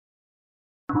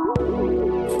Hi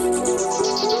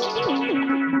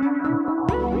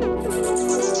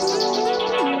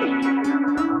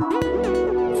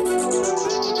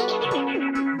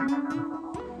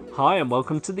and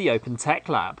welcome to the Open Tech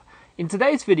Lab. In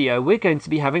today's video we're going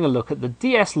to be having a look at the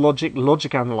DSLogic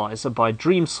Logic Analyzer by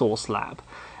DreamSource Lab.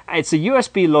 It's a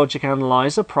USB logic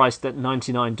analyzer priced at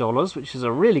 $99, which is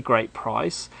a really great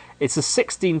price. It's a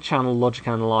 16-channel logic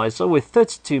analyzer with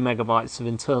 32 megabytes of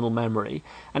internal memory,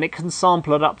 and it can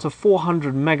sample at up to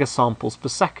 400 megasamples per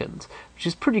second, which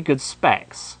is pretty good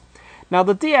specs. Now,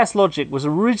 the DSLogic was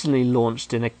originally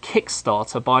launched in a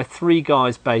Kickstarter by 3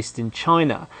 guys based in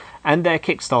China, and their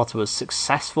Kickstarter was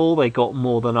successful. They got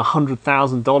more than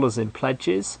 $100,000 in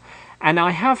pledges. And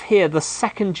I have here the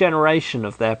second generation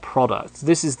of their product.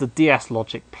 This is the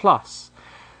DSLogic Plus.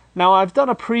 Now, I've done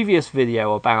a previous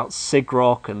video about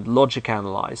SIGROC and logic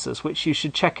analyzers, which you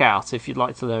should check out if you'd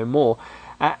like to know more.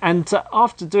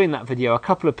 After doing that video, a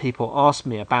couple of people asked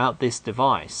me about this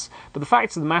device. But the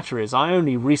fact of the matter is, I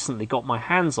only recently got my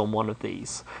hands on one of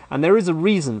these. And there is a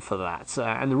reason for that.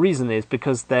 And the reason is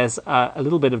because there's a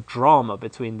little bit of drama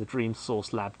between the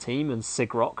DreamSource Lab team and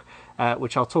SIGROC,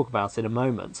 which I'll talk about in a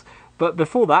moment. But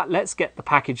before that, let's get the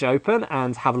package open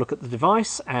and have a look at the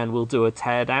device, and we'll do a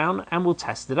teardown and we'll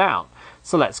test it out.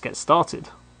 So let's get started.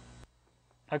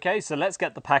 Okay, so let's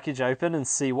get the package open and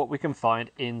see what we can find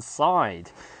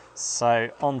inside. So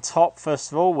on top,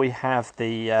 first of all, we have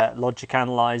the logic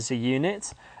analyzer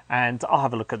unit, and I'll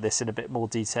have a look at this in a bit more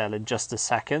detail in just a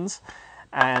second.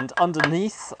 And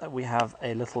underneath, we have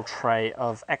a little tray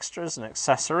of extras and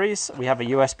accessories. We have a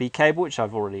USB cable, which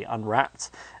I've already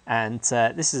unwrapped. And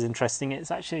this is interesting. It's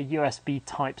actually a USB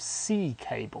Type-C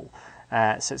cable.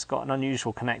 So it's got an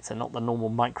unusual connector, not the normal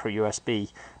micro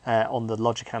USB on the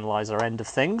logic analyzer end of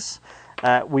things.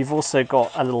 We've also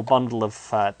got a little bundle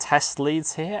of test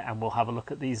leads here, and we'll have a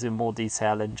look at these in more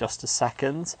detail in just a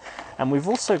second. And we've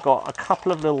also got a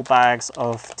couple of little bags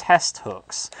of test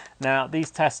hooks. Now,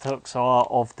 these test hooks are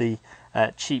of the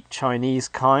cheap Chinese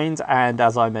kind, and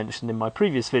as I mentioned in my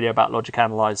previous video about logic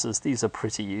analyzers, these are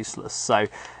pretty useless. So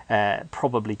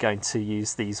probably going to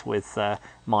use these with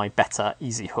my better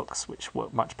easy hooks, which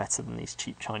work much better than these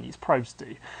cheap Chinese probes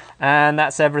do. And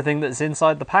that's everything that's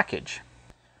inside the package.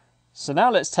 So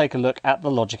now let's take a look at the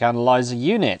logic analyzer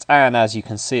unit, and as you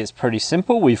can see, it's pretty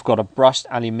simple. We've got a brushed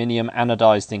aluminium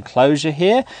anodized enclosure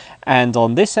here, and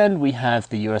on this end we have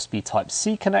the USB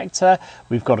Type-C connector,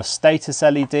 we've got a status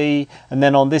LED, and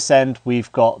then on this end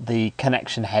we've got the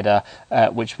connection header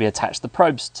which we attach the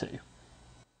probes to.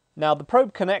 Now, the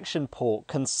probe connection port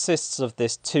consists of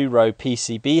this 2-row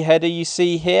PCB header you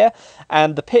see here,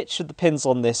 and the pitch of the pins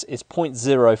on this is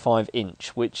 0.05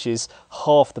 inch, which is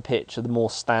half the pitch of the more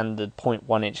standard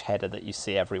 0.1 inch header that you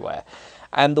see everywhere.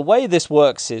 And the way this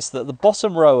works is that the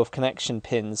bottom row of connection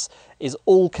pins is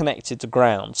all connected to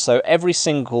ground. So every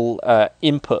single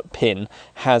input pin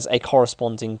has a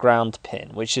corresponding ground pin,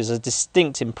 which is a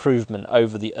distinct improvement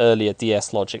over the earlier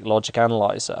DSLogic logic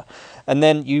analyzer. And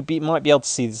then you might be able to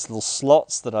see these little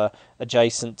slots that are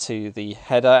adjacent to the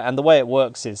header. And the way it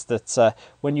works is that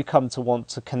when you come to want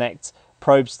to connect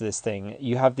probes to this thing,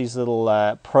 you have these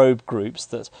little probe groups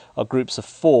that are groups of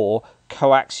 4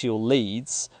 coaxial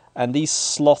leads, and these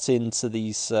slot into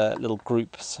these little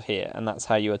groups here, and that's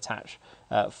how you attach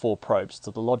 4 probes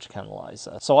to the logic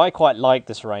analyzer. So I quite like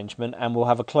this arrangement, and we'll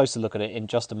have a closer look at it in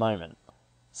just a moment.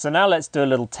 So now let's do a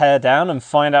little tear down and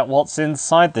find out what's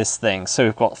inside this thing. So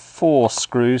we've got 4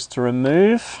 screws to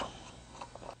remove.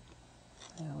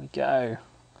 There we go.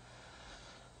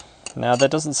 Now, there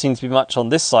doesn't seem to be much on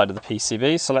this side of the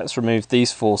PCB, so let's remove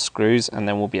these 4 screws and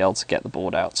then we'll be able to get the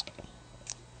board out.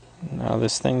 Now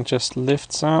this thing just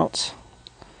lifts out,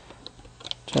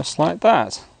 just like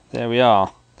that. There we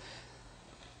are.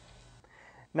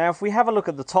 Now, if we have a look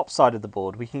at the top side of the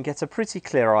board, we can get a pretty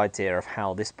clear idea of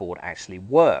how this board actually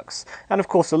works. And of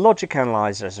course, a logic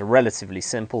analyzer is a relatively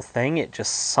simple thing. It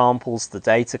just samples the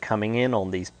data coming in on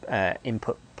these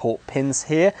input port pins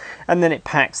here, and then it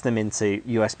packs them into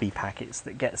USB packets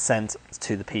that get sent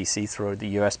to the PC through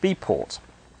the USB port.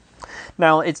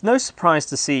 Now, it's no surprise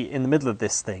to see in the middle of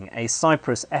this thing a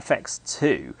Cypress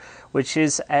FX2, which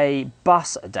is a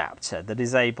bus adapter that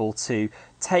is able to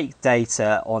take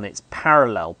data on its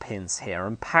parallel pins here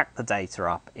and pack the data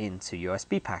up into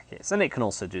USB packets. And it can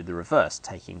also do the reverse,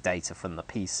 taking data from the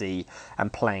PC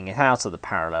and playing it out of the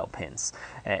parallel pins.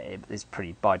 It's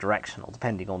pretty bidirectional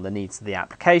depending on the needs of the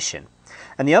application.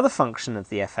 And the other function of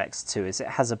the FX2 is it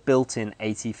has a built-in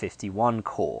 8051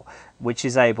 core, which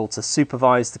is able to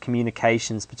supervise the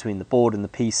communications between the board and the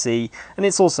PC, and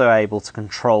it's also able to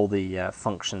control the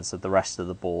functions of the rest of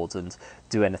the board and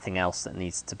do anything else that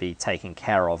needs to be taken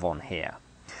care of on here.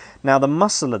 Now the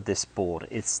muscle of this board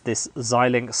is this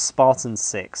Xilinx Spartan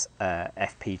 6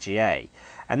 FPGA,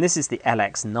 and this is the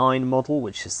LX9 model,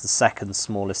 which is the second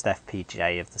smallest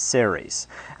FPGA of the series.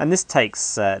 And this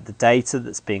takes the data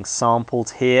that's being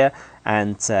sampled here,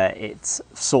 and it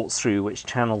sorts through which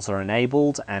channels are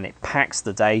enabled, and it packs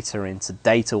the data into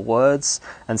data words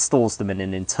and stores them in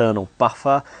an internal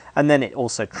buffer, and then it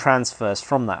also transfers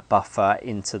from that buffer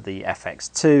into the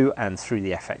FX2 and through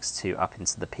the FX2 up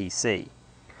into the PC.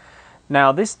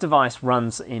 Now this device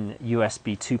runs in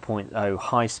USB 2.0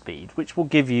 high speed, which will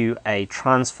give you a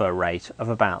transfer rate of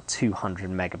about 200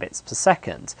 megabits per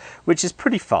second, which is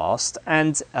pretty fast,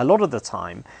 and a lot of the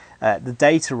time the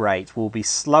data rate will be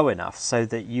slow enough so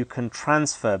that you can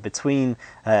transfer between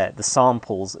the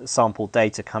sampled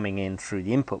data coming in through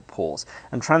the input ports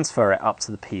and transfer it up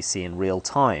to the PC in real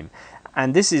time.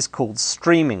 And this is called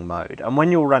streaming mode, and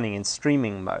when you're running in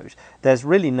streaming mode there's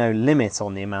really no limit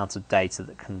on the amount of data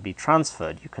that can be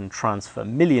transferred. You can transfer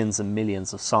millions and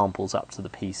millions of samples up to the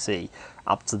PC,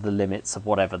 up to the limits of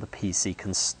whatever the PC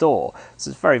can store.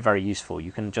 So it's very, very useful.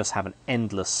 You can just have an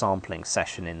endless sampling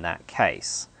session in that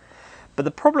case. But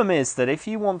the problem is that if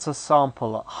you want to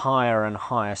sample at higher and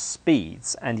higher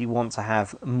speeds and you want to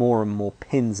have more and more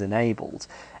pins enabled,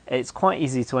 it's quite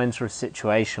easy to enter a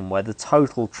situation where the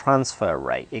total transfer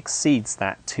rate exceeds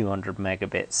that 200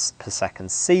 megabits per second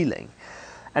ceiling.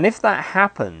 And if that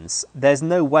happens, there's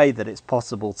no way that it's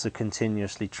possible to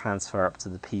continuously transfer up to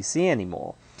the PC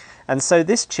anymore. And so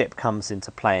this chip comes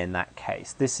into play in that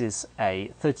case. This is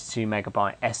a 32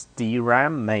 megabyte SD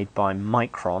RAM made by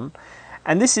Micron,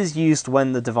 and this is used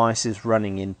when the device is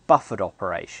running in buffered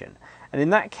operation. And in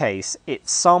that case, it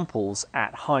samples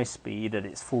at high speed, at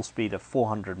its full speed of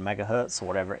 400 megahertz or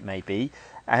whatever it may be,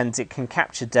 and it can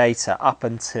capture data up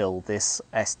until this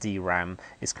SD RAM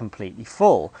is completely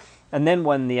full. And then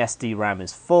when the SD RAM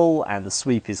is full and the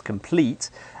sweep is complete,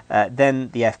 then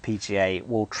the FPGA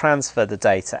will transfer the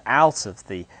data out of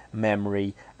the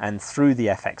memory and through the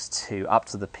FX2 up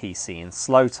to the PC in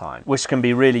slow time, which can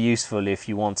be really useful if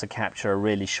you want to capture a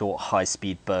really short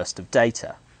high-speed burst of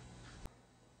data.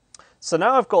 So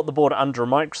now I've got the board under a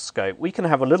microscope, we can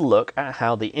have a little look at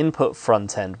how the input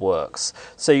front end works.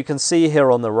 So you can see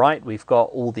here on the right we've got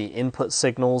all the input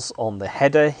signals on the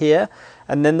header here,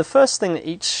 and then the first thing that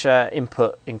each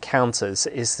input encounters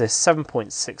is this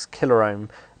 7.6 kilo ohm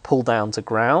pull down to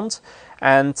ground,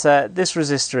 and this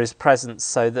resistor is present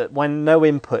so that when no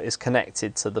input is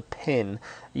connected to the pin,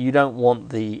 you don't want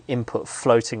the input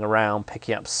floating around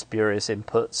picking up spurious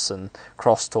inputs and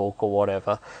crosstalk or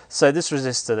whatever. So this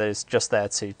resistor is just there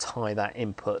to tie that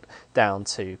input down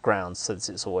to ground so that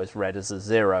it's always read as a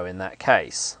 0 in that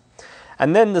case.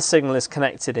 And then the signal is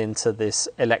connected into this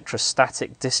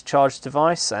electrostatic discharge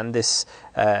device, and this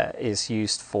is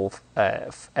used for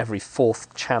every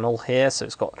fourth channel here, so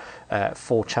it's got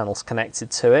 4 channels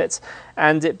connected to it,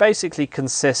 and it basically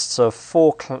consists of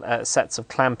 4 sets of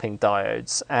clamping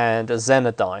diodes and a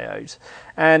Zener diode,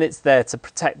 and it's there to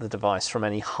protect the device from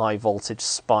any high voltage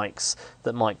spikes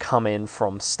that might come in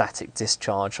from static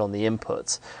discharge on the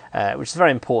input, which is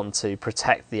very important to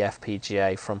protect the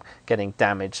FPGA from getting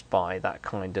damaged by that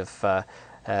kind of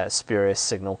spurious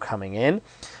signal coming in.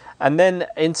 And then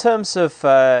in terms of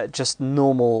just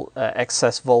normal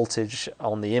excess voltage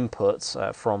on the input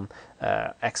from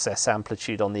excess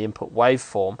amplitude on the input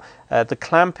waveform, the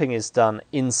clamping is done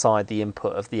inside the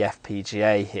input of the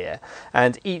FPGA here,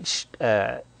 and each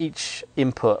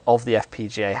input of the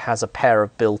FPGA has a pair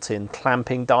of built-in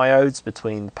clamping diodes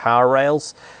between power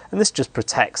rails, and this just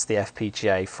protects the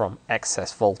FPGA from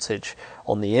excess voltage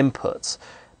on the inputs.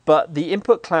 But the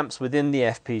input clamps within the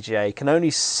FPGA can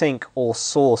only sink or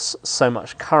source so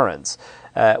much current,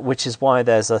 which is why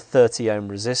there's a 30 ohm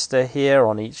resistor here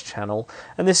on each channel,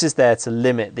 and this is there to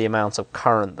limit the amount of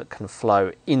current that can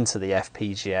flow into the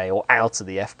FPGA or out of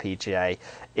the FPGA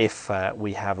if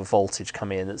we have a voltage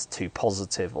come in that's too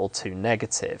positive or too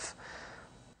negative.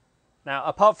 Now,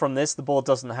 apart from this, the board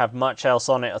doesn't have much else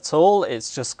on it at all.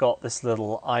 It's just got this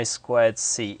little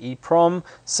I2C EEPROM,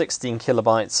 16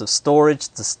 kilobytes of storage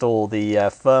to store the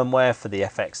firmware for the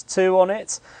FX2 on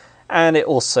it, and it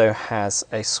also has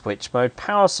a switch mode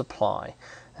power supply,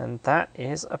 and that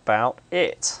is about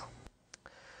it.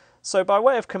 So by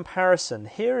way of comparison,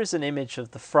 here is an image of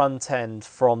the front end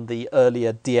from the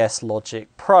earlier DSLogic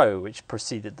Pro, which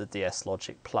preceded the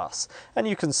DSLogic Plus. And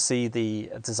you can see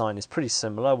the design is pretty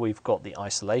similar. We've got the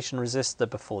isolation resistor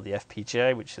before the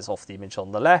FPGA, which is off the image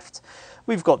on the left.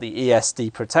 We've got the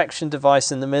ESD protection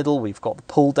device in the middle. We've got the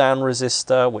pull-down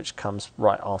resistor, which comes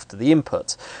right after the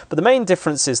input. But the main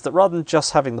difference is that rather than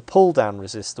just having the pull-down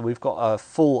resistor, we've got a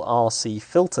full RC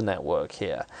filter network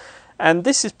here. And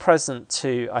this is present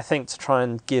to, I think, to try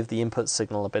and give the input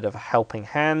signal a bit of a helping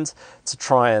hand, to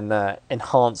try and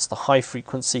enhance the high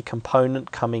frequency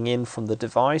component coming in from the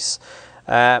device.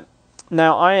 Now,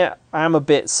 I am a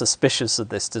bit suspicious of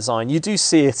this design. You do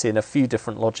see it in a few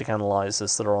different logic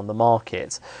analyzers that are on the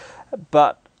market,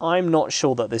 but I'm not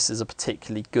sure that this is a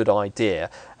particularly good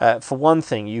idea. For one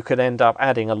thing, you could end up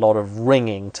adding a lot of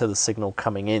ringing to the signal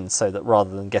coming in, so that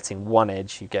rather than getting one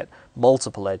edge, you get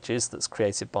multiple edges that's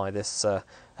created by this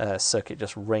circuit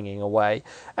just ringing away.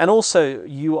 And also,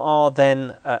 you are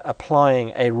then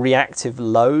applying a reactive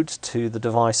load to the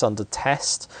device under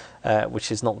test,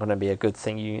 which is not going to be a good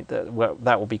thing.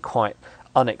 That will be quite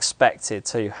unexpected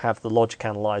to have the logic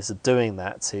analyzer doing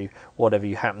that to whatever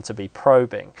you happen to be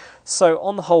probing. So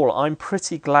on the whole, I'm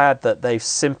pretty glad that they've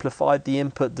simplified the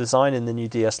input design in the new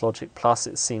DSLogic Plus.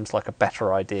 It seems like a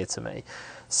better idea to me.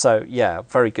 So yeah,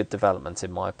 very good development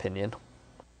in my opinion.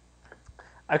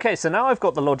 Okay, so now I've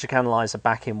got the logic analyzer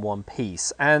back in one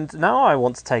piece, and now I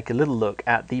want to take a little look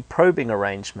at the probing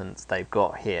arrangements they've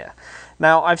got here.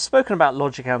 Now, I've spoken about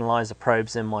logic analyzer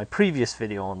probes in my previous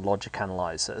video on logic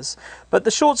analyzers, but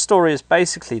the short story is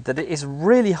basically that it is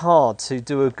really hard to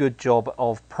do a good job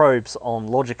of probes on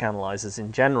logic analyzers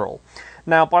in general.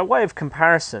 Now, by way of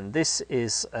comparison, this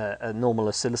is a normal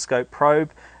oscilloscope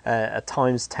probe, a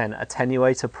 ×10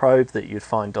 attenuator probe that you'd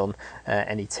find on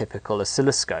any typical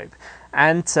oscilloscope.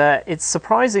 And it's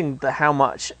surprising that how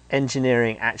much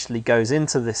engineering actually goes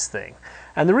into this thing.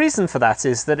 And the reason for that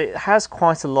is that it has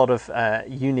quite a lot of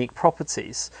unique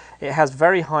properties. It has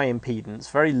very high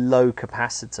impedance, very low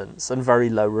capacitance, and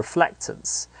very low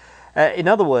reflectance. In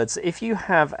other words, if you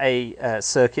have a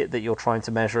circuit that you're trying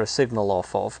to measure a signal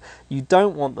off of, you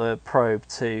don't want the probe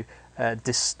to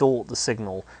distort the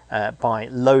signal by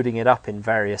loading it up in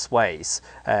various ways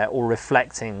or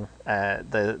reflecting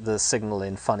the signal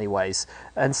in funny ways.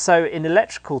 And so in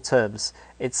electrical terms,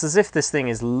 it's as if this thing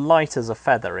is light as a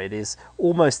feather. It is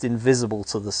almost invisible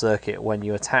to the circuit when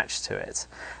you attach to it.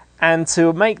 And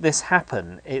to make this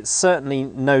happen, it's certainly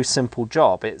no simple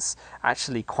job. It's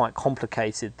actually quite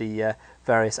complicated, the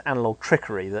various analog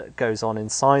trickery that goes on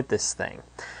inside this thing.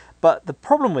 But the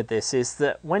problem with this is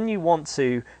that when you want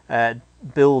to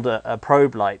build a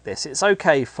probe like this, it's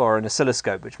okay for an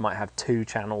oscilloscope which might have 2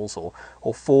 channels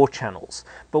or 4 channels.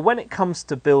 But when it comes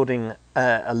to building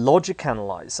a logic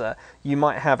analyzer, you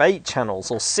might have 8 channels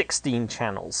or 16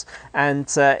 channels,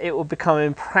 and it will become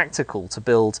impractical to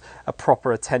build a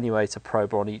proper attenuator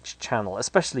probe on each channel,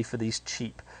 especially for these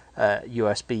cheap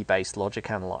USB-based logic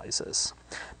analyzers.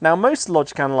 Now, most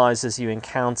logic analyzers you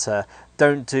encounter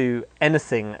don't do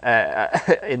anything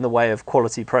in the way of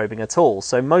quality probing at all.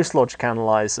 So most logic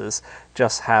analyzers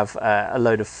just have a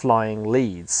load of flying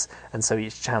leads, and so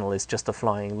each channel is just a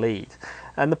flying lead.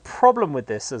 And the problem with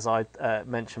this, as I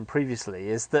mentioned previously,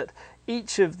 is that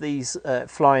each of these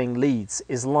flying leads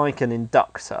is like an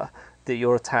inductor that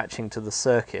you're attaching to the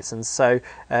circuit, and so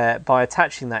by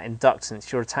attaching that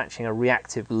inductance, you're attaching a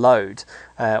reactive load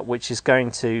which is going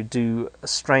to do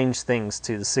strange things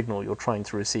to the signal you're trying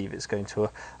to receive. It's going to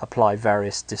apply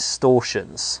various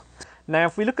distortions. Now,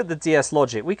 if we look at the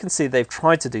DSLogic, we can see they've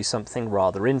tried to do something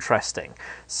rather interesting.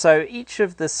 So each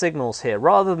of the signals here,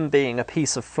 rather than being a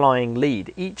piece of flying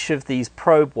lead, each of these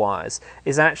probe wires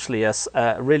is actually a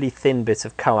really thin bit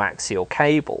of coaxial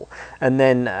cable. And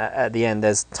then at the end,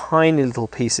 there's tiny little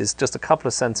pieces, just a couple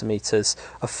of centimeters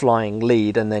of flying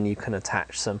lead, and then you can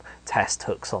attach some test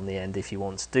hooks on the end if you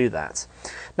want to do that.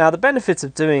 Now, the benefit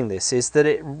of doing this is that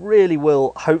it really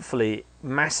will hopefully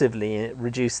massively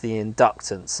reduce the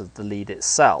inductance of the lead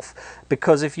itself,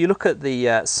 because if you look at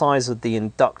the size of the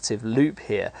inductive loop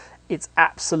here, it's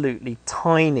absolutely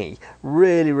tiny,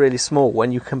 really small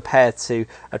when you compare to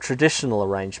a traditional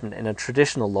arrangement in a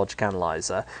traditional logic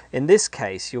analyzer. In this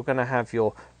case, you're going to have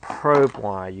your probe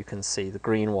wire, you can see the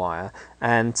green wire,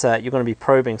 and you're going to be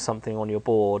probing something on your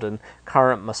board, and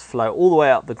current must flow all the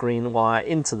way up the green wire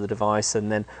into the device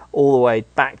and then all the way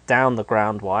back down the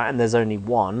ground wire, and there's only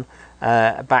one,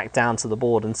 back down to the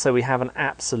board, and so we have an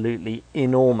absolutely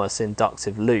enormous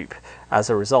inductive loop as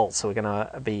a result. So we're going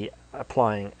to be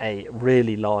applying a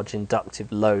really large inductive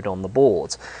load on the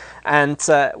board. And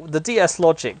the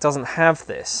DSLogic doesn't have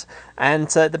this, and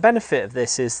the benefit of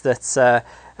this is that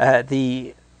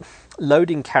the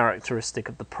loading characteristic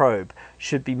of the probe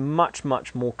should be much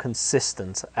more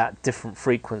consistent at different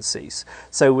frequencies.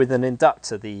 So with an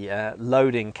inductor, the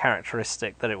loading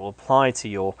characteristic that it will apply to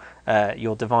your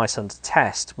device under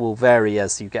test will vary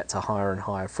as you get to higher and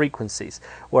higher frequencies,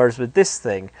 whereas with this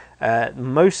thing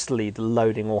mostly the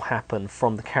loading will happen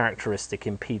from the characteristic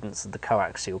impedance of the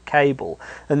coaxial cable,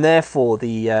 and therefore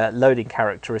the loading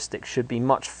characteristic should be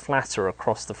much flatter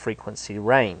across the frequency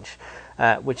range.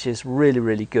 Which is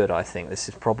really good. I think this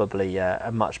is probably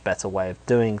a much better way of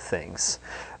doing things.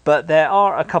 But there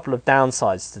are a couple of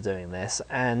downsides to doing this,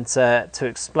 and to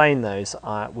explain those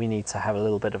we need to have a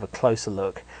little bit of a closer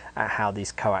look at how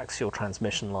these coaxial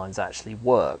transmission lines actually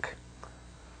work.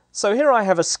 So here I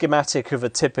have a schematic of a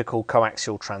typical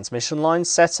coaxial transmission line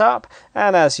set up,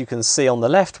 and as you can see on the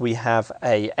left we have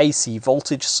a AC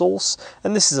voltage source,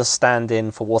 and this is a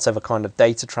stand-in for whatever kind of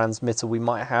data transmitter we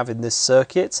might have in this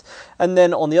circuit. And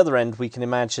then on the other end we can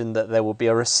imagine that there will be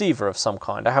a receiver of some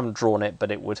kind. I haven't drawn it,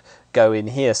 but it would go in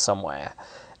here somewhere.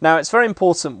 Now it's very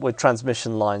important with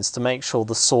transmission lines to make sure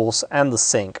the source and the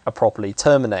sink are properly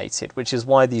terminated, which is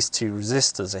why these two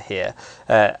resistors are here,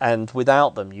 and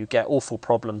without them you get awful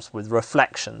problems with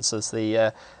reflections as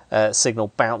the signal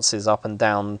bounces up and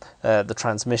down the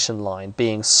transmission line,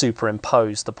 being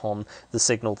superimposed upon the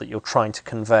signal that you're trying to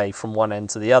convey from one end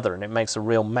to the other, and it makes a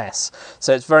real mess.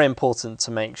 So it's very important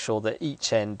to make sure that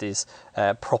each end is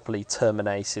properly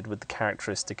terminated with the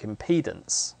characteristic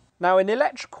impedance. Now in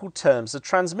electrical terms, a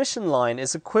transmission line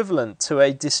is equivalent to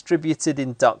a distributed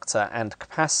inductor and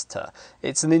capacitor.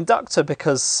 It's an inductor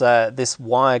because this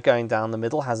wire going down the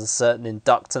middle has a certain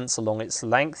inductance along its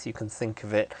length. You can think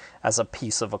of it as a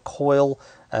piece of a coil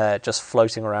just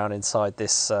floating around inside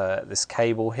this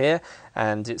cable here,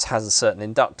 and it has a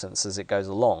certain inductance as it goes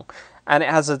along. And it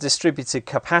has a distributed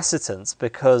capacitance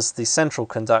because the central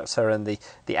conductor and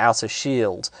the outer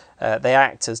shield, they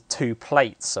act as two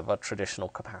plates of a traditional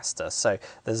capacitor. So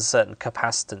there's a certain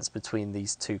capacitance between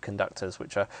these two conductors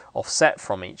which are offset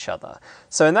from each other.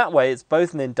 So in that way it's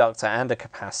both an inductor and a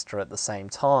capacitor at the same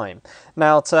time.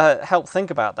 Now to help think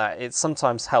about that, it's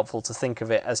sometimes helpful to think of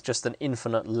it as just an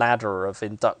infinite ladder of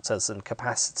inductors and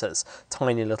capacitors,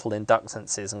 tiny little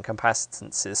inductances and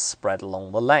capacitances spread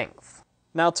along the length.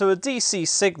 Now to a DC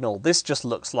signal, this just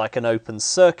looks like an open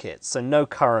circuit, so no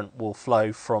current will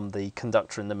flow from the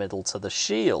conductor in the middle to the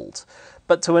shield.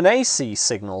 But to an AC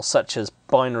signal, such as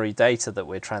binary data that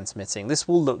we're transmitting, this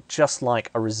will look just like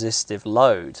a resistive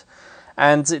load.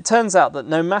 And it turns out that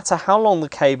no matter how long the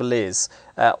cable is,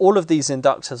 all of these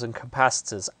inductors and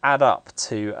capacitors add up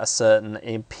to a certain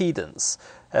impedance.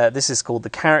 This is called the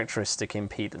characteristic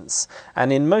impedance,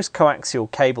 and in most coaxial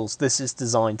cables this is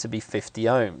designed to be 50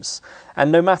 ohms,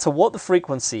 and no matter what the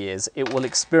frequency is, it will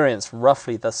experience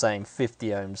roughly the same 50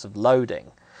 ohms of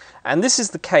loading. And this is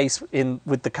the case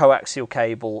with the coaxial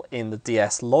cable in the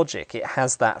DSLogic. It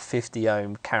has that 50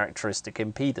 ohm characteristic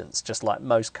impedance, just like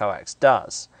most coax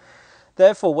does.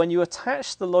 Therefore, when you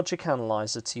attach the logic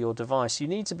analyzer to your device, you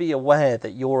need to be aware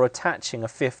that you're attaching a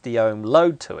 50 ohm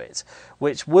load to it,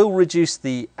 which will reduce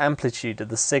the amplitude of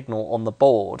the signal on the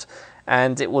board,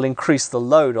 and it will increase the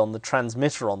load on the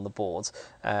transmitter on the board,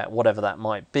 whatever that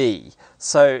might be.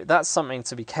 So that's something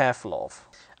to be careful of.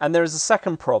 And there is a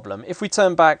second problem. If we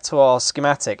turn back to our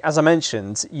schematic, as I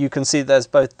mentioned, you can see there's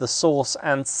both the source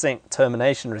and sink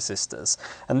termination resistors,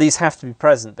 and these have to be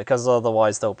present because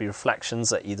otherwise there'll be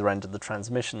reflections at either end of the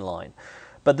transmission line.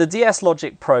 But the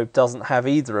DSLogic probe doesn't have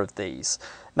either of these.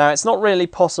 Now it's not really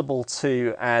possible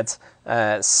to add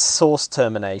source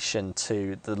termination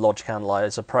to the logic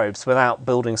analyzer probes without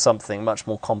building something much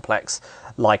more complex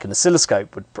like an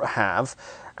oscilloscope would have.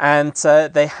 And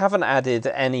they haven't added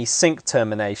any sink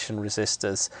termination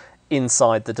resistors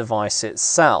inside the device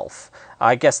itself.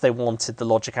 I guess they wanted the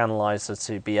logic analyzer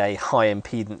to be a high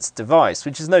impedance device,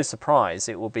 which is no surprise.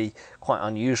 It will be quite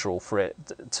unusual for it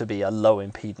to be a low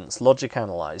impedance logic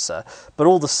analyzer, but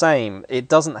all the same it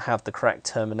doesn't have the correct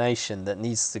termination that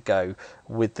needs to go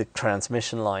with the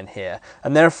transmission line here,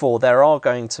 and therefore there are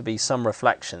going to be some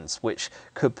reflections which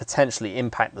could potentially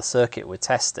impact the circuit we're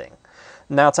testing.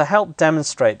 Now to help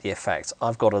demonstrate the effect,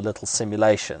 I've got a little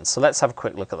simulation, so let's have a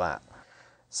quick look at that.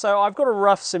 So I've got a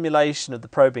rough simulation of the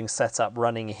probing setup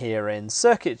running here in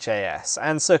Circuit.js,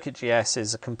 and Circuit.js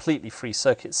is a completely free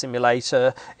circuit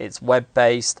simulator. It's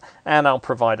web-based, and I'll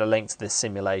provide a link to this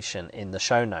simulation in the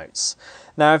show notes.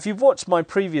 Now, if you've watched my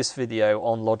previous video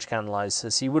on logic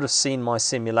analyzers, you would have seen my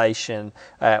simulation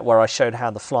where I showed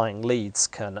how the flying leads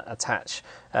can attach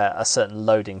a certain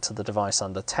loading to the device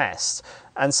under test.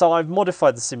 And so I've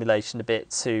modified the simulation a bit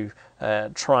to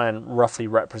try and roughly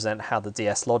represent how the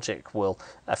DSLogic will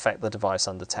affect the device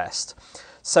under test.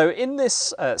 So in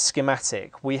this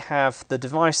schematic, we have the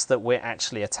device that we're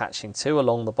actually attaching to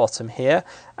along the bottom here.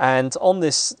 And on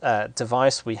this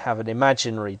device, we have an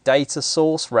imaginary data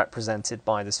source represented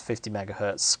by this 50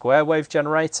 megahertz square wave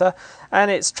generator.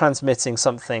 And it's transmitting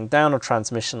something down a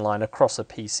transmission line across a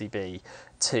PCB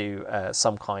to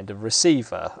some kind of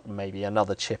receiver, maybe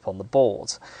another chip on the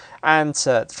board. And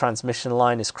the transmission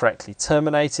line is correctly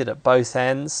terminated at both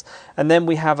ends, and then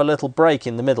we have a little break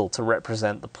in the middle to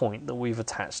represent the point that we've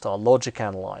attached our logic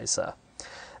analyzer.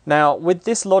 Now, with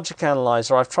this logic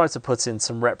analyzer, I've tried to put in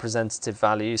some representative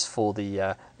values for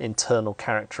the internal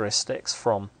characteristics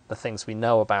from the things we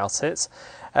know about it.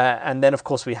 And then, of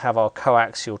course, we have our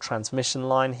coaxial transmission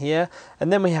line here.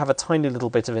 And then we have a tiny little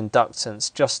bit of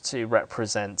inductance just to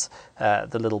represent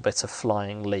the little bit of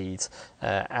flying lead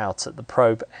out at the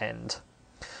probe end.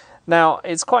 Now,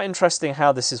 it's quite interesting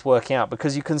how this is working out,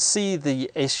 because you can see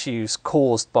the issues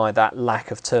caused by that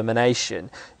lack of termination.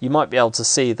 You might be able to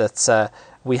see that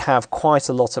we have quite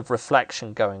a lot of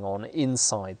reflection going on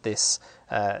inside this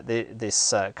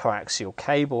coaxial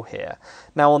cable here.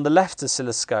 Now, on the left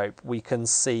oscilloscope, we can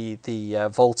see the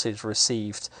voltage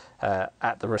received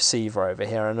at the receiver over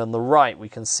here, and on the right we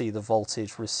can see the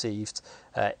voltage received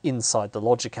inside the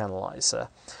logic analyzer.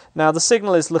 Now, the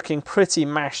signal is looking pretty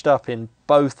mashed up in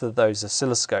both of those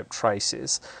oscilloscope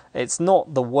traces. It's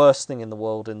not the worst thing in the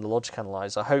world in the logic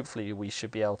analyzer. Hopefully we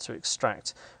should be able to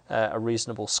extract a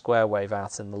reasonable square wave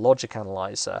out in the logic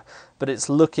analyzer, but it's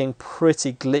looking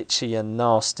pretty glitchy and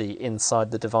nasty inside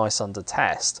the device under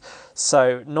test.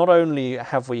 So not only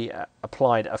have we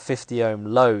applied a 50 ohm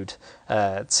load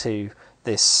to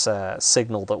this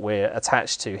signal that we're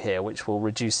attached to here, which will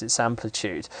reduce its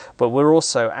amplitude, but we're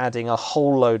also adding a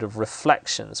whole load of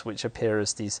reflections which appear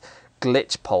as these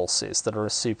glitch pulses that are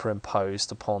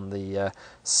superimposed upon the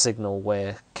signal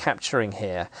we're capturing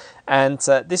here. And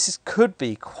this could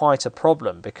be quite a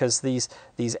problem, because these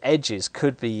edges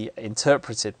could be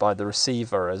interpreted by the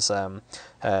receiver as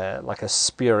like a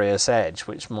spurious edge,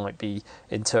 which might be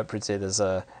interpreted as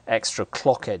extra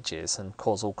clock edges and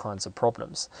cause all kinds of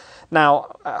problems.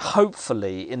 Now,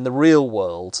 hopefully in the real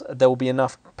world there will be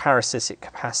enough parasitic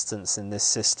capacitance in this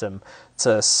system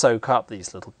to soak up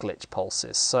these little glitch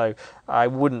pulses, so I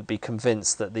wouldn't be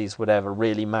convinced that these would ever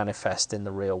really manifest in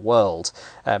the real world.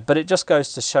 But it just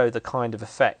goes to show the kind of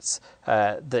effects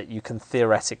that you can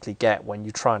theoretically get when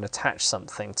you try and attach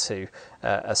something to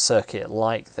a circuit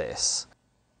like this.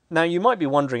 Now, you might be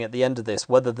wondering at the end of this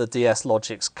whether the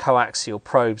DSLogic's coaxial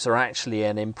probes are actually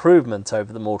an improvement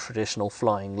over the more traditional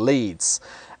flying leads.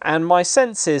 And my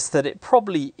sense is that it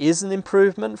probably is an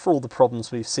improvement for all the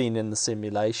problems we've seen in the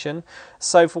simulation.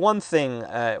 So for one thing,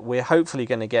 we're hopefully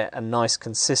going to get a nice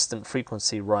consistent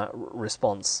frequency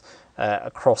response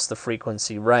across the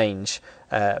frequency range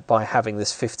by having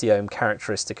this 50 ohm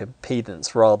characteristic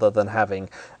impedance, rather than having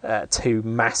two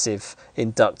massive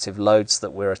inductive loads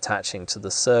that we're attaching to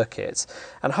the circuit.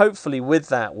 And hopefully with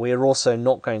that, we're also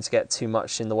not going to get too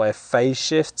much in the way of phase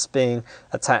shifts being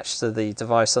attached to the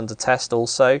device under test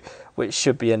also, which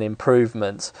should be an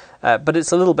improvement. But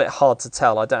it's a little bit hard to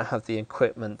tell. I don't have the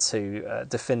equipment to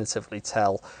definitively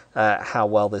tell how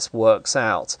well this works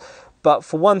out. But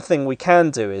for one thing we can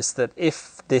do is that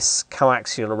if this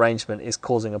coaxial arrangement is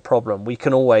causing a problem, we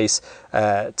can always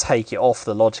take it off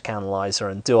the logic analyzer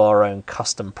and do our own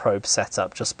custom probe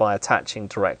setup just by attaching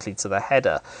directly to the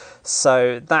header.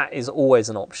 So that is always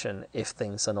an option if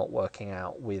things are not working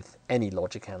out with any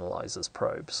logic analyzer's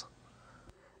probes.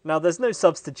 Now, there's no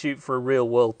substitute for a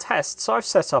real-world test, so I've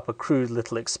set up a crude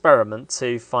little experiment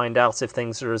to find out if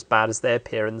things are as bad as they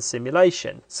appear in the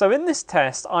simulation. So in this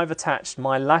test, I've attached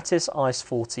my Lattice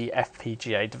ICE40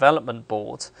 FPGA development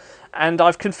board, and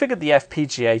I've configured the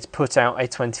FPGA to put out a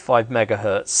 25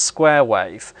 megahertz square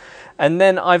wave. And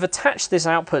then I've attached this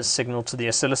output signal to the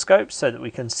oscilloscope so that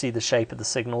we can see the shape of the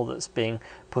signal that's being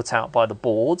put out by the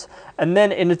board. And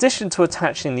then in addition to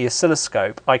attaching the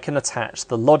oscilloscope, I can attach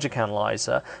the logic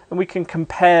analyzer, and we can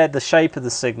compare the shape of the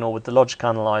signal with the logic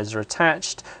analyzer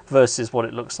attached versus what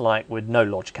it looks like with no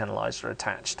logic analyzer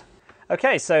attached.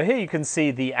 Okay, so here you can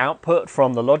see the output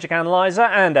from the logic analyzer,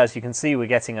 and as you can see we're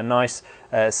getting a nice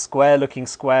square looking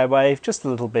square wave, just a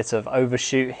little bit of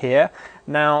overshoot here.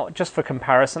 Now just for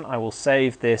comparison I will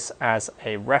save this as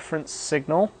a reference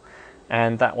signal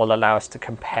and that will allow us to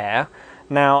compare.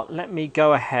 Now let me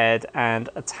go ahead and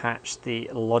attach the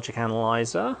logic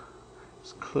analyzer,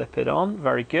 just clip it on,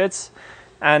 very good.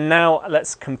 And now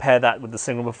let's compare that with the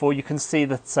signal before. You can see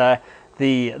that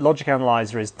the logic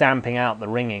analyzer is damping out the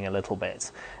ringing a little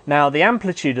bit. Now the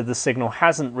amplitude of the signal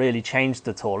hasn't really changed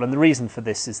at all, and the reason for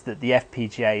this is that the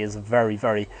FPGA is a very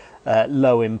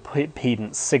low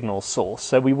impedance signal source,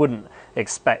 so we wouldn't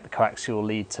expect the coaxial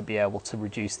lead to be able to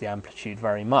reduce the amplitude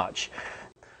very much.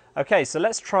 Okay, so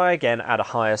let's try again at a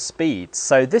higher speed.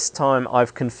 So this time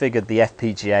I've configured the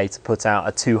FPGA to put out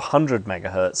a 200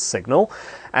 megahertz signal,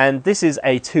 and this is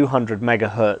a 200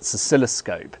 megahertz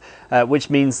oscilloscope, which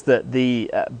means that the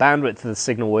bandwidth of the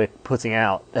signal we're putting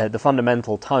out, the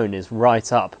fundamental tone is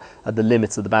right up at the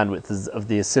limit of the bandwidth of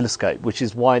the oscilloscope, which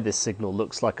is why this signal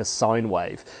looks like a sine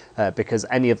wave, because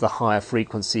any of the higher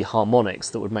frequency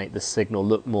harmonics that would make this signal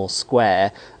look more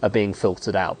square are being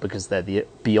filtered out because they're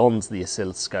beyond the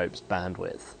oscilloscope's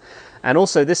bandwidth. And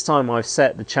also this time I've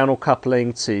set the channel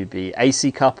coupling to be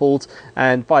AC coupled,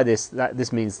 and by this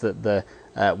means that the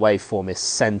waveform is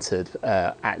centered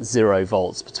at 0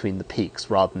 volts between the peaks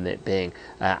rather than it being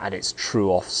at its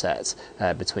true offset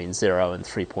between 0 and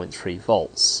 3.3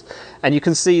 volts. And you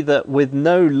can see that with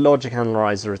no logic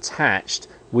analyzer attached,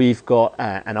 we've got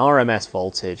an RMS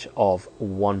voltage of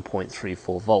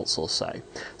 1.34 volts or so.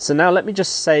 So now let me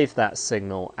just save that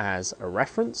signal as a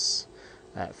reference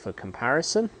for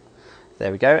comparison.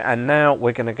 There we go, and now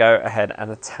we're going to go ahead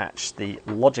and attach the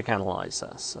logic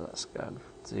analyzer. So let's go and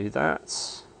do that.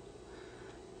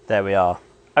 There we are.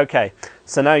 Okay,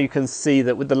 so now you can see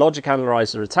that with the logic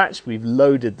analyzer attached, we've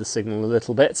loaded the signal a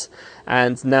little bit,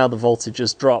 and now the voltage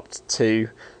has dropped to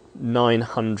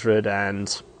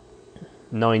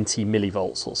 990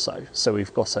 millivolts or so. So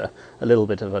we've got a little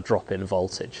bit of a drop in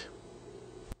voltage.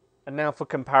 And now for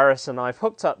comparison, I've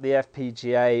hooked up the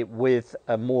FPGA with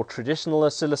a more traditional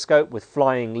oscilloscope with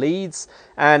flying leads,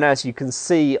 and as you can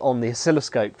see on the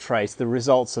oscilloscope trace, the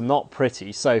results are not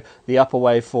pretty. So the upper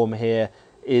waveform here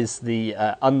is the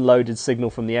unloaded signal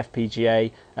from the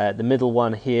FPGA, the middle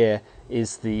one here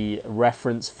is the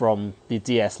reference from the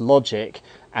DSLogic,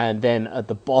 and then at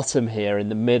the bottom here in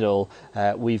the middle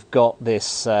we've got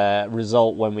this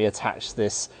result when we attach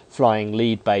this flying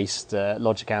lead based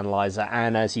logic analyzer,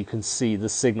 and as you can see the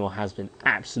signal has been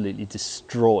absolutely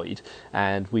destroyed,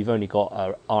 and we've only got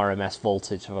a RMS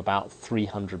voltage of about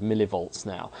 300 millivolts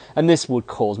now, and this would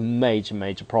cause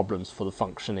major problems for the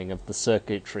functioning of the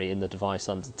circuitry in the device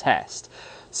under test.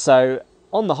 So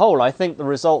on the whole, I think the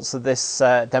results of this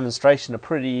demonstration are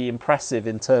pretty impressive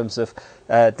in terms of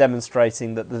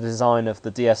demonstrating that the design of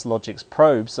the DSLogic's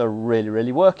probes are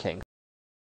really working.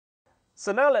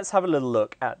 So now let's have a little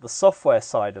look at the software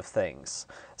side of things.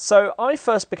 So I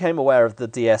first became aware of the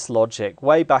DSLogic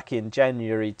way back in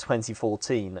January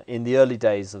 2014, in the early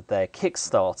days of their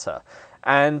Kickstarter.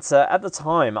 And at the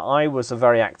time, I was a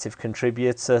very active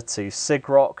contributor to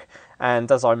SIGROC,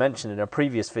 and as I mentioned in a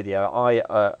previous video, I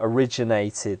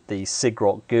originated the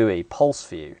SIGROC GUI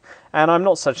PulseView. And I'm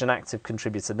not such an active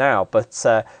contributor now, but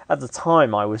at the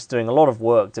time I was doing a lot of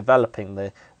work developing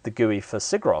the GUI for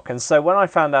SIGROC. And so when I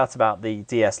found out about the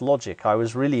DSLogic, I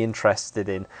was really interested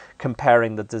in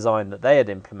comparing the design that they had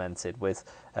implemented with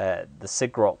the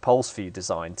SIGROC PulseView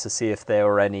design to see if there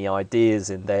were any ideas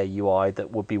in their UI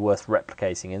that would be worth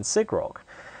replicating in SIGROC.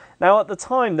 Now at the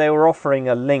time they were offering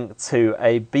a link to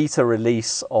a beta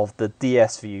release of the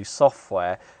DSView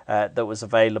software that was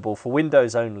available for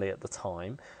Windows only at the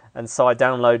time. And so I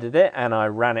downloaded it and I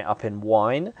ran it up in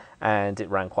Wine, and it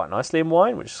ran quite nicely in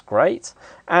Wine, which is great.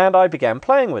 And I began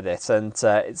playing with it, and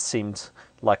it seemed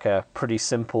like a pretty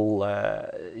simple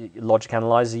logic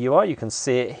analyzer UI. You can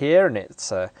see it here, and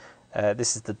it's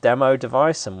this is the demo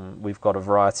device, and we've got a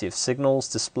variety of signals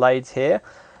displayed here.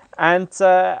 And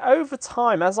over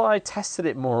time, as I tested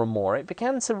it more and more, it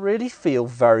began to really feel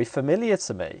very familiar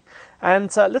to me.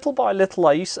 And little by little,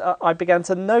 I began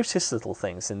to notice little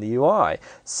things in the UI.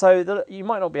 So that you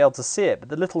might not be able to see it, but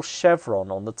the little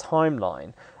chevron on the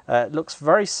timeline looks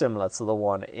very similar to the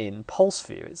one in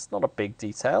PulseView. It's not a big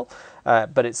detail,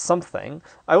 but it's something.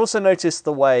 I also noticed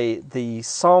the way the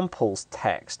samples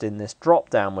text in this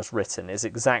drop-down was written is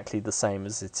exactly the same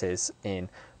as it is in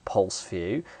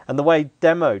PulseView, and the way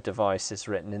demo device is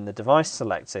written in the device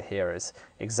selector here is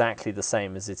exactly the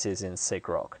same as it is in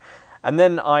SIGROC. And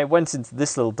then I went into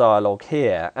this little dialogue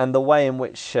here, and the way in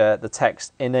which the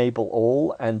text enable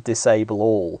all and disable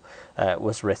all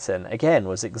was written, again,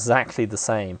 was exactly the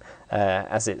same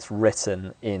as it's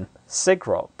written in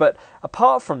SIGROC. But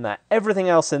apart from that, everything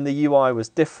else in the UI was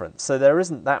different, so there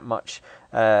isn't that much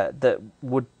that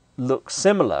would look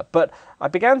similar. But I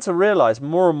began to realize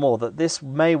more and more that this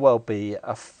may well be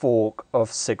a fork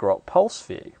of SIGROC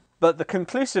PulseView. But the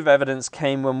conclusive evidence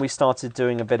came when we started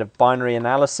doing a bit of binary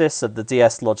analysis of the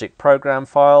DSLogic program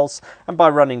files, and by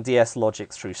running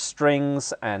DSLogic through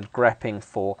strings and grepping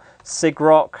for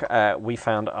SIGROC, we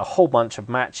found a whole bunch of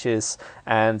matches,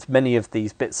 and many of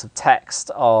these bits of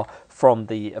text are from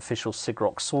the official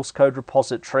SIGROC source code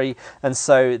repository, and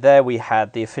so there we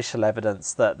had the official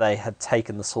evidence that they had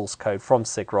taken the source code from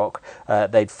SIGROC,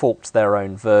 they'd forked their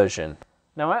own version.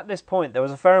 Now at this point there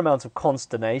was a fair amount of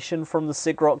consternation from the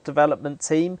SIGROC development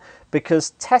team,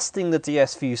 because testing the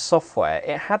DSView software,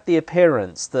 it had the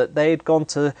appearance that they had gone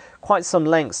to quite some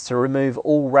lengths to remove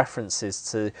all references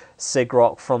to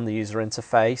SIGROC from the user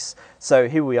interface. So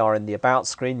here we are in the About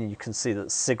screen, and you can see that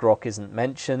SIGROC isn't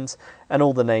mentioned, and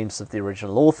all the names of the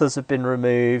original authors have been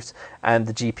removed, and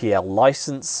the GPL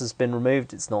license has been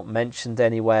removed, it's not mentioned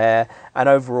anywhere, and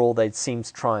overall they'd seem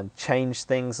to try and change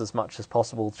things as much as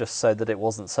possible just so that it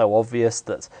wasn't so obvious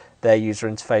that their user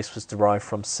interface was derived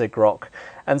from SIGROC.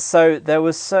 And so there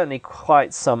was certainly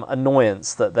quite some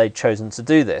annoyance that they'd chosen to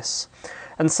do this.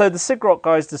 And so the SIGROC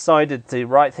guys decided the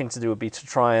right thing to do would be to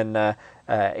try and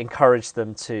encourage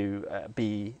them to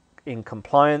be in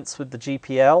compliance with the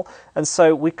GPL, and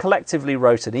so we collectively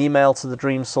wrote an email to the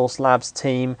DreamSource Labs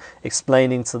team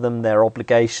explaining to them their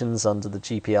obligations under the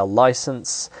GPL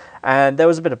license, and there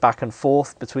was a bit of back and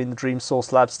forth between the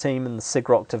DreamSource Labs team and the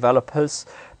SIGROC developers,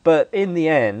 but in the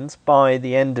end, by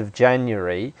the end of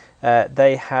January,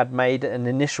 they had made an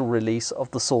initial release of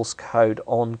the source code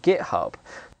on GitHub.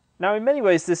 Now, in many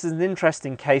ways, this is an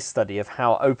interesting case study of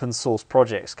how open source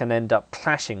projects can end up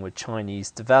clashing with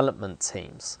Chinese development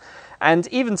teams. And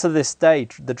even to this day,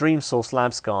 the DreamSource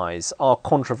Labs guys are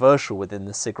controversial within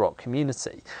the SIGROC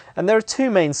community. And there are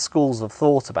two main schools of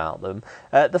thought about them.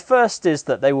 The first is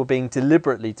that they were being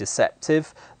deliberately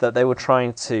deceptive, that they were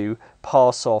trying to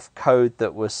pass off code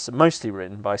that was mostly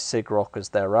written by SIGROC as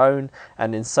their own,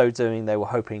 and in so doing they were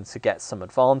hoping to get some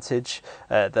advantage,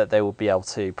 that they would be able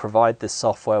to provide this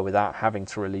software without having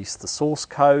to release the source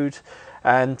code.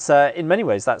 And in many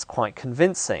ways that's quite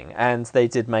convincing, and they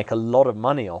did make a lot of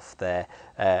money off their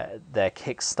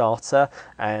Kickstarter,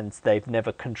 and they've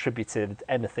never contributed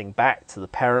anything back to the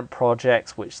parent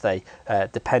project, which they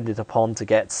depended upon to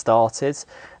get started.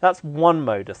 That's one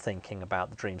mode of thinking about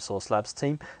the DreamSource Labs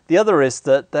team. The other is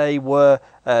that they were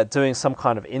doing some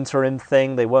kind of interim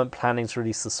thing. They weren't planning to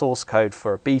release the source code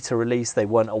for a beta release. They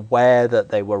weren't aware that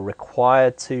they were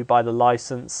required to by the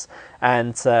license,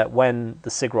 and when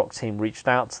the SIGROC team reached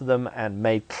out to them and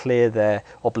made clear their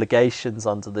obligations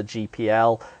under the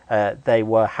GPL, they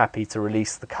were happy to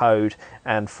release the code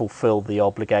and fulfill the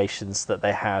obligations that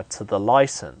they had to the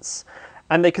license.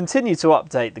 And they continue to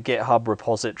update the GitHub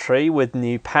repository with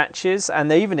new patches,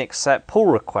 and they even accept pull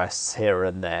requests here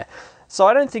and there. So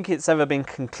I don't think it's ever been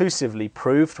conclusively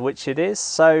proved which it is,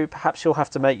 so perhaps you'll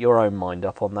have to make your own mind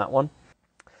up on that one.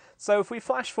 So if we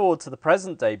flash forward to the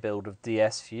present day build of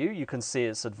DSView, you can see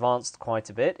it's advanced quite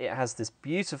a bit. It has this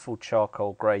beautiful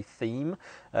charcoal grey theme,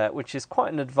 which is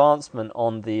quite an advancement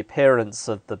on the appearance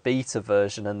of the beta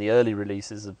version and the early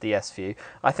releases of DSView.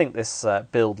 I think this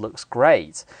build looks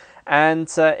great.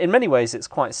 And in many ways it's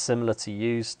quite similar to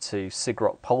use to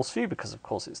SIGROC PulseView, because of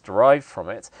course it's derived from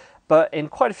it. But in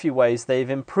quite a few ways they've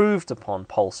improved upon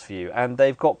PulseView, and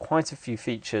they've got quite a few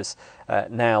features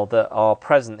now that are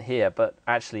present here but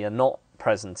actually are not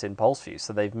present in PulseView,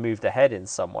 so they've moved ahead in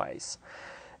some ways.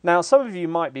 Now, some of you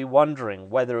might be wondering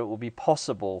whether it will be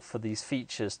possible for these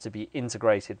features to be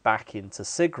integrated back into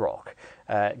SIGROC,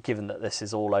 given that this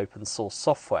is all open source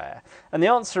software. And the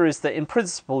answer is that in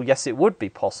principle, yes, it would be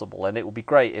possible, and it would be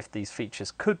great if these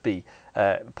features could be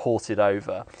ported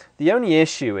over. The only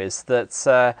issue is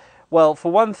that, well,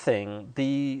 for one thing,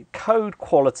 the code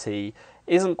quality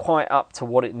isn't quite up to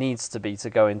what it needs to be to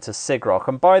go into SIGROC,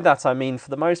 and by that I mean, for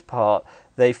the most part,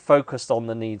 they focused on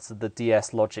the needs of the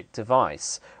DSLogic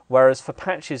device, whereas for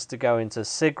patches to go into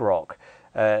SIGROC,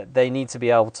 they need to be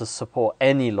able to support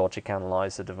any logic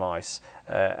analyzer device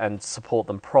and support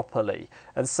them properly.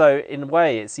 And so in a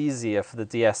way it's easier for the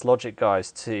DSLogic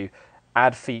guys to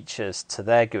add features to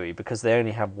their GUI because they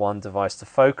only have one device to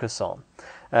focus on.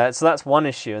 So that's one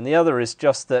issue, and the other is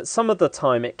just that some of the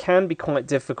time it can be quite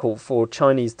difficult for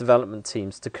Chinese development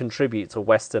teams to contribute to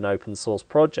Western open source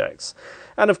projects.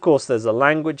 And of course there's a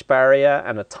language barrier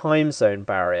and a time zone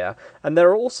barrier, and there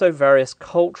are also various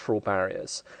cultural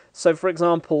barriers. So for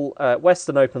example,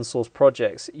 Western open source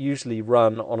projects usually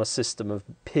run on a system of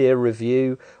peer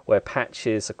review where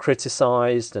patches are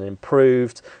criticized and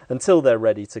improved until they're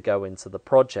ready to go into the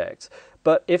project.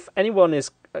 But if anyone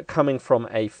is coming from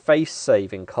a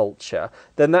face-saving culture,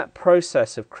 then that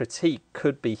process of critique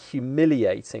could be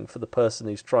humiliating for the person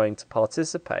who's trying to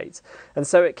participate. And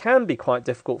so it can be quite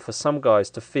difficult for some guys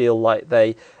to feel like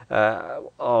they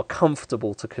are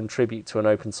comfortable to contribute to an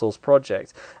open source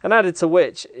project. And added to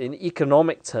which, in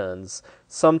economic terms,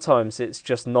 sometimes it's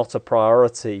just not a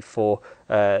priority for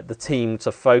the team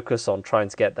to focus on trying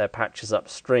to get their patches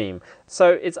upstream.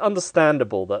 So it's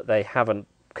understandable that they haven't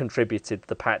contributed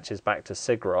the patches back to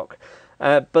SIGROC,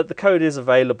 but the code is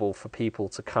available for people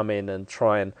to come in and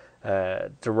try and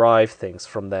derive things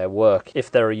from their work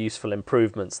if there are useful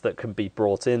improvements that can be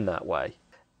brought in that way.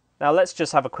 Now let's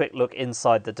just have a quick look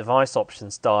inside the device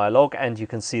options dialog, and you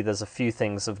can see there's a few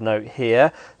things of note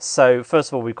here. So first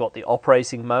of all, we've got the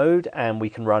operating mode, and we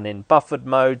can run in buffered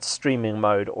mode, streaming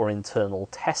mode, or internal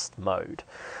test mode.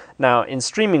 Now in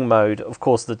streaming mode, of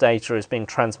course, the data is being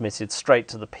transmitted straight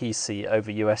to the PC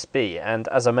over USB, and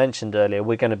as I mentioned earlier,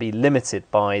 we're going to be limited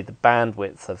by the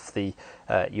bandwidth of the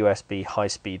USB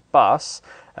high-speed bus,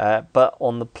 but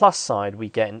on the plus side we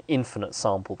get an infinite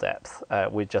sample depth.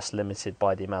 We're just limited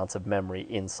by the amount of memory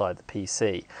inside the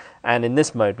PC, and in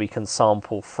this mode we can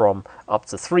sample from up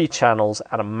to 3 channels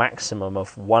at a maximum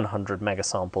of 100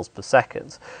 megasamples per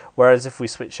second, whereas if we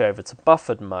switch over to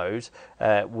buffered mode,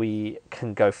 we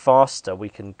can go faster. We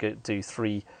can do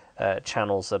 3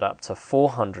 channels at up to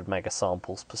 400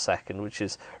 megasamples per second, which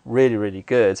is really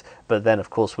good, but then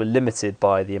of course we're limited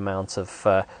by the amount of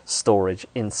storage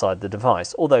inside the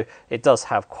device, although it does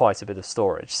have quite a bit of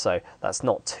storage, so that's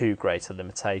not too great a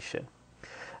limitation.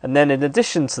 And then in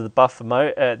addition to the buffer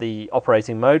mode, the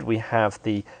operating mode, we have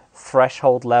the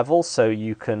threshold level, so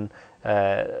you can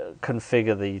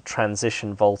configure the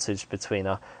transition voltage between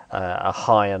a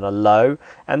high and a low,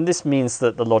 and this means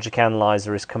that the logic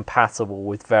analyzer is compatible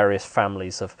with various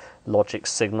families of logic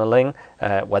signaling,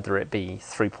 whether it be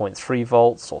 3.3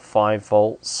 volts or 5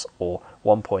 volts or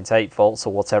 1.8 volts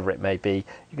or whatever it may be.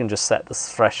 You can just set the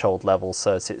threshold level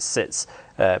so that it sits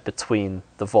between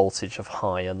the voltage of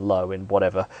high and low in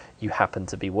whatever you happen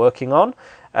to be working on.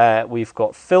 We've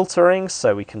got filtering,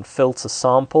 so we can filter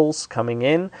samples coming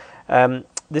in.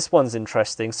 This one's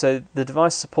interesting. So the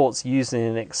device supports using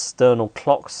an external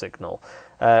clock signal,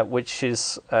 which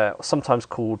is sometimes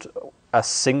called a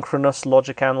synchronous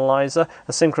logic analyzer.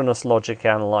 A synchronous logic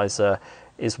analyzer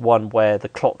is one where the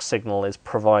clock signal is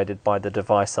provided by the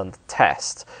device under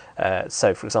test.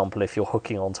 So for example, if you're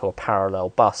hooking onto a parallel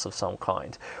bus of some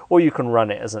kind, or you can run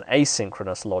it as an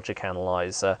asynchronous logic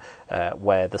analyzer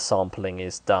where the sampling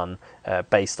is done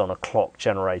based on a clock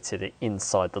generated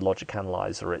inside the logic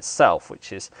analyzer itself,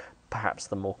 which is perhaps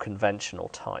the more conventional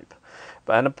type.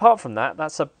 And apart from that,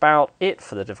 that's about it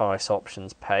for the device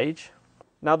options page.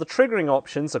 Now the triggering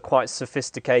options are quite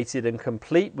sophisticated and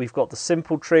complete. We've got the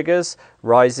simple triggers: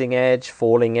 rising edge,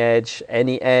 falling edge,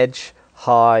 any edge,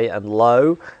 high and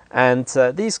low, and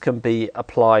these can be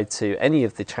applied to any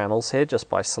of the channels here just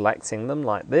by selecting them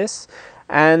like this.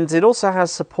 And it also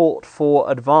has support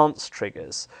for advanced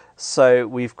triggers. So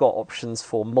we've got options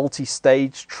for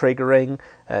multi-stage triggering,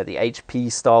 the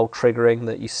HP style triggering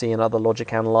that you see in other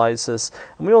logic analyzers,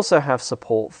 and we also have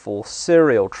support for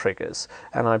serial triggers,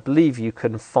 and I believe you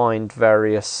can find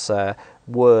various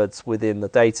words within the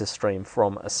data stream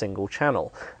from a single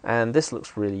channel, and this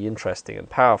looks really interesting and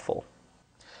powerful.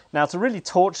 Now, to really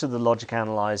torture the logic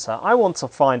analyzer, I want to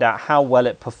find out how well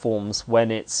it performs when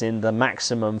it's in the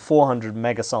maximum 400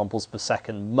 megasamples per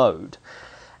second mode.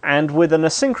 And with an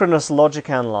asynchronous logic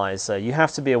analyzer, you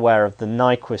have to be aware of the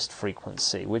Nyquist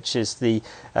frequency, which is the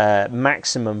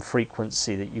maximum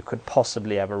frequency that you could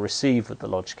possibly ever receive with the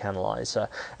logic analyzer,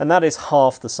 and that is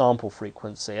half the sample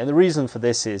frequency. And the reason for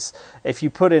this is, if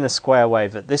you put in a square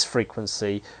wave at this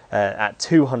frequency at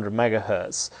 200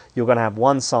 megahertz, you're going to have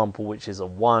one sample which is a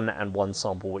 1 and one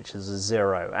sample which is a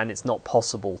 0, and it's not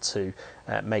possible to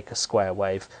make a square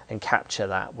wave and capture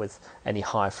that with any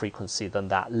higher frequency than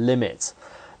that limit.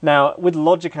 Now, with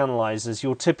logic analyzers,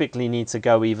 you'll typically need to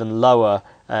go even lower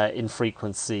in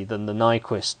frequency than the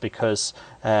Nyquist because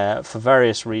for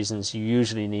various reasons you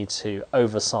usually need to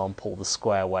oversample the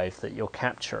square wave that you're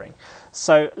capturing.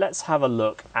 So let's have a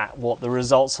look at what the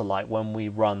results are like when we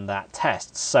run that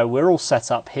test. So we're all set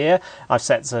up here. I've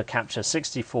set to capture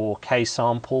 64K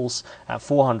samples at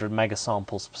 400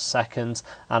 megasamples per second,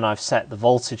 and I've set the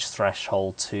voltage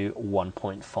threshold to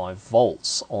 1.5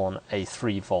 volts on a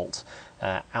 3 volt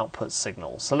output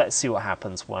signal. So let's see what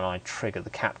happens when I trigger the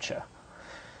capture.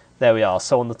 There we are.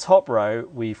 So on the top row,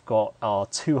 we've got our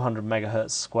 200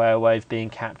 megahertz square wave being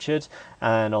captured,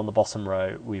 and on the bottom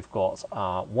row, we've got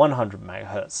our 100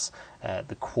 megahertz,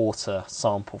 the quarter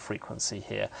sample frequency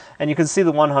here. And you can see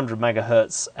the 100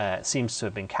 megahertz seems to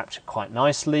have been captured quite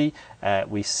nicely.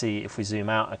 We see, if we zoom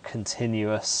out, a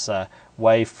continuous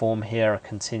waveform here, a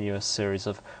continuous series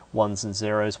of ones and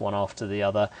zeros, one after the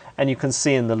other. And you can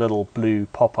see in the little blue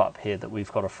pop-up here that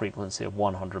we've got a frequency of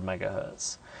 100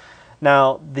 megahertz.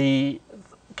 Now, the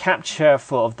capture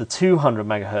of the 200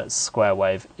 megahertz square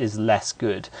wave is less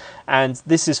good, and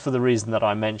this is for the reason that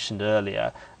I mentioned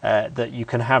earlier, that you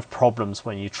can have problems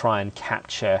when you try and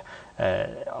capture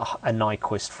a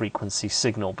Nyquist frequency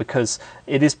signal, because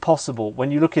it is possible,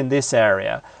 when you look in this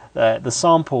area, the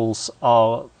samples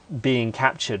are being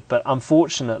captured, but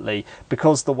unfortunately,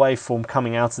 because the waveform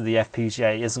coming out of the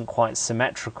FPGA isn't quite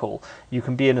symmetrical, you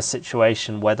can be in a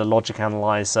situation where the logic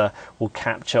analyzer will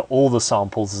capture all the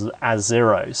samples as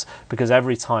zeros, because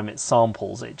every time it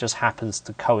samples, it just happens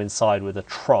to coincide with a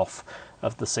trough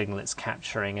of the signal it's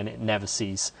capturing, and it never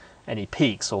sees any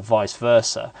peaks, or vice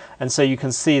versa. And so you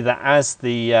can see that as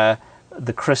the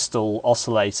crystal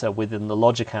oscillator within the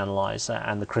logic analyzer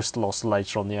and the crystal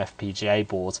oscillator on the FPGA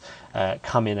board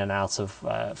come in and out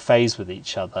of phase with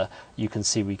each other, you can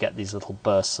see we get these little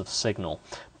bursts of signal.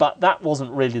 But that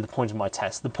wasn't really the point of my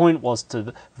test. The point was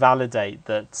to validate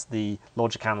that the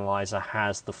logic analyzer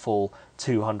has the full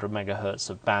 200 megahertz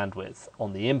of bandwidth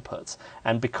on the input.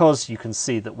 And because you can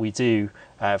see that we do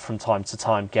from time to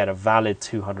time get a valid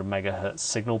 200 megahertz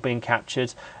signal being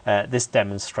captured, this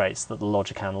demonstrates that the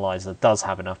logic analyzer does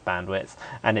have enough bandwidth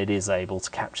and it is able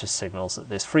to capture signals at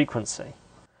this frequency.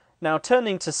 Now,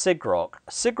 turning to SIGROC,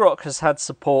 SIGROC has had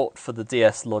support for the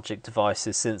DSLogic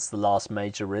devices since the last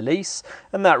major release,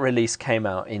 and that release came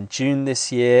out in June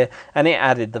this year, and it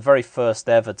added the very first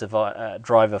ever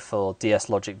driver for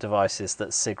DSLogic devices that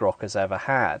SIGROC has ever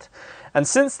had. And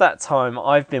since that time,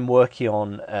 I've been working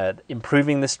on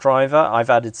improving this driver.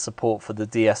 I've added support for the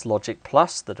DSLogic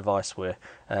Plus, the device we're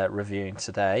reviewing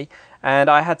today, and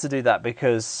I had to do that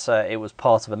because it was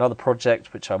part of another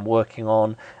project which I'm working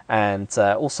on, and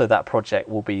also that project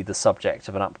will be the subject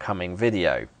of an upcoming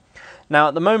video. Now,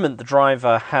 at the moment, the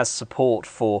driver has support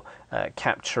for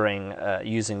capturing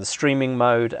using the streaming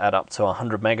mode at up to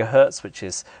 100 megahertz, which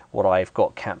is what I've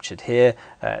got captured here.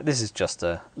 This is just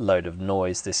a load of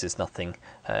noise. This is nothing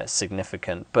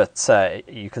significant, but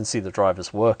you can see the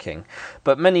driver's working.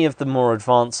 But many of the more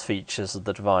advanced features of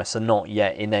the device are not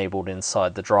yet enabled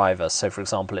inside the driver. So, for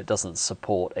example, it doesn't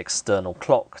support external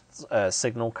clock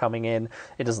signal coming in,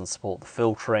 it doesn't support the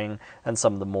filtering and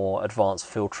some of the more advanced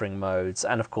filtering modes,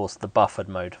 and of course the buffered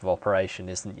mode of operation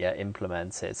isn't yet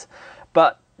implemented.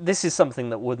 But this is something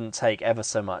that wouldn't take ever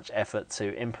so much effort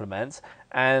to implement,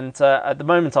 and at the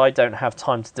moment I don't have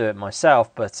time to do it myself,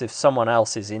 but if someone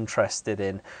else is interested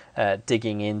in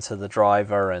digging into the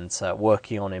driver and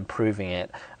working on improving it,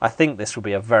 I think this will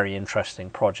be a very interesting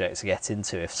project to get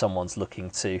into if someone's looking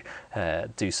to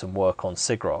do some work on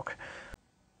SIGROC.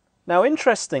 Now,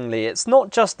 interestingly, it's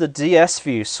not just the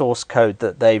DSView source code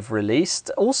that they've released.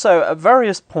 Also, at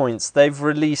various points, they've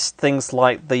released things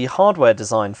like the hardware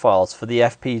design files for the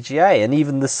FPGA and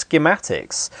even the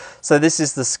schematics. So this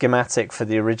is the schematic for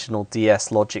the original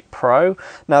DSLogic Pro.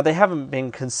 Now, they haven't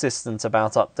been consistent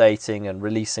about updating and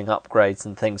releasing upgrades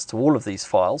and things to all of these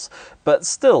files, but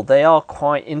still, they are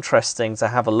quite interesting to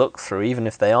have a look through, even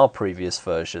if they are previous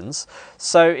versions.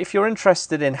 So if you're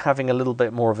interested in having a little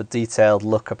bit more of a detailed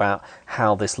look about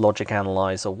how this logic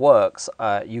analyzer works,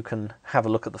 you can have a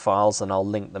look at the files and I'll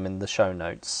link them in the show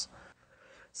notes.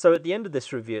 So at the end of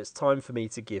this review, it's time for me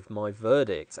to give my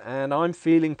verdict, and I'm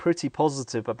feeling pretty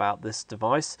positive about this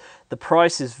device. The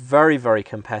price is very, very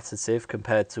competitive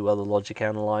compared to other logic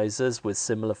analyzers with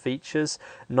similar features.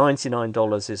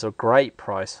 $99 is a great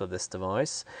price for this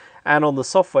device. And on the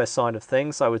software side of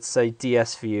things, I would say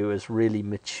DSView has really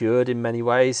matured in many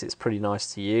ways. It's pretty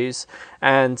nice to use.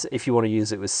 And if you want to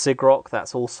use it with SIGROC,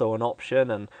 that's also an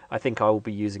option. And I think I will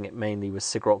be using it mainly with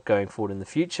SIGROC going forward in the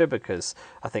future, because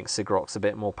I think SIGROC's a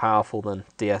bit more powerful than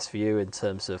DSView in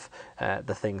terms of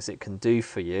the things it can do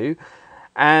for you.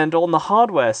 And on the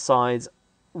hardware side,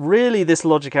 really this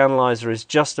logic analyzer is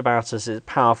just about as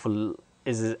powerful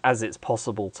as it's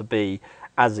possible to be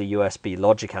as a USB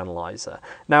logic analyzer.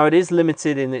 Now it is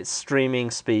limited in its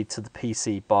streaming speed to the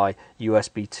PC by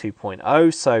USB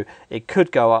 2.0, so it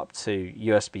could go up to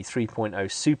USB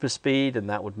 3.0 super speed, and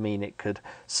that would mean it could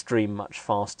stream much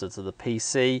faster to the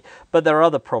PC. But there are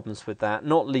other problems with that,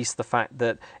 not least the fact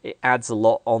that it adds a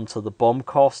lot onto the BOM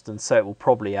cost, and so it will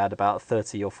probably add about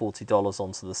 $30 or $40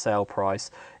 onto the sale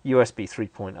price. USB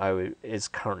 3.0 is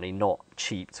currently not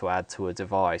cheap to add to a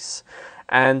device.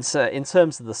 And in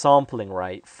terms of the sampling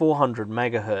rate, 400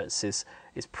 megahertz is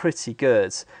pretty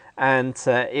good, and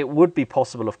it would be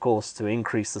possible, of course, to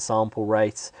increase the sample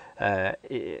rate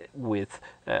with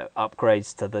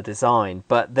upgrades to the design,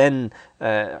 but then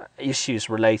issues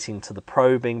relating to the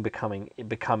probing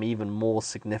become even more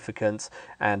significant,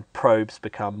 and probes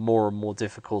become more and more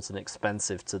difficult and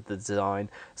expensive to the design.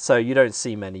 So you don't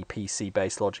see many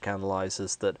PC-based logic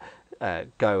analyzers that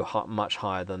go much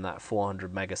higher than that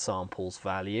 400 megasamples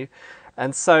value.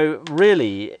 And so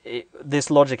really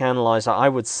this logic analyzer, I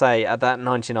would say at that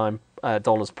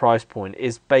 $99 price point,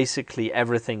 is basically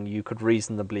everything you could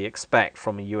reasonably expect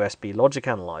from a USB logic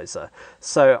analyzer.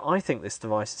 So I think this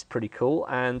device is pretty cool,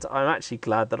 and I'm actually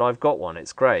glad that I've got one.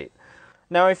 It's great.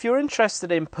 Now, if you're interested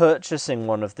in purchasing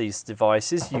one of these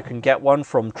devices, you can get one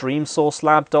from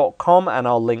dreamsourcelab.com, and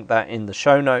I'll link that in the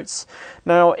show notes.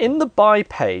 Now, in the buy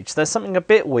page, there's something a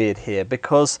bit weird here,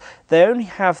 because they only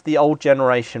have the old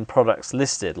generation products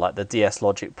listed, like the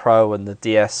DSLogic Pro and the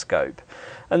DS Scope.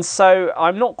 And so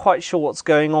I'm not quite sure what's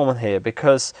going on here,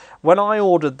 because when I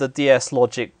ordered the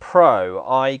DSLogic Pro,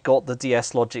 I got the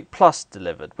DSLogic Plus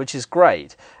delivered, which is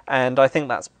great. And I think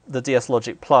that's the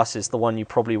DSLogic Plus is the one you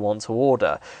probably want to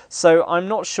order. So I'm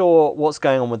not sure what's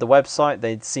going on with the website.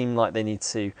 They seem like they need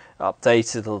to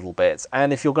update it a little bit.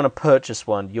 And if you're going to purchase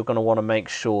one, you're going to want to make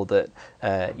sure that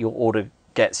your order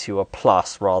gets you a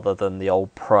Plus rather than the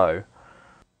old Pro.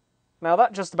 Now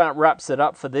that just about wraps it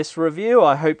up for this review.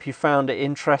 I hope you found it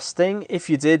interesting.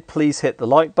 If you did, please hit the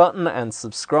like button and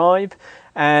subscribe.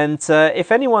 And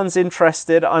if anyone's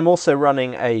interested, I'm also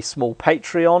running a small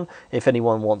Patreon if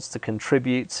anyone wants to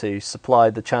contribute to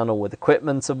supply the channel with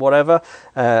equipment and whatever.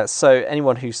 So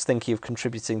anyone who's thinking of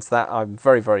contributing to that, I'm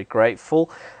very, very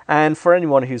grateful. And for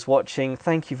anyone who's watching,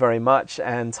 thank you very much,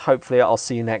 and hopefully I'll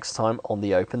see you next time on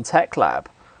the Open Tech Lab.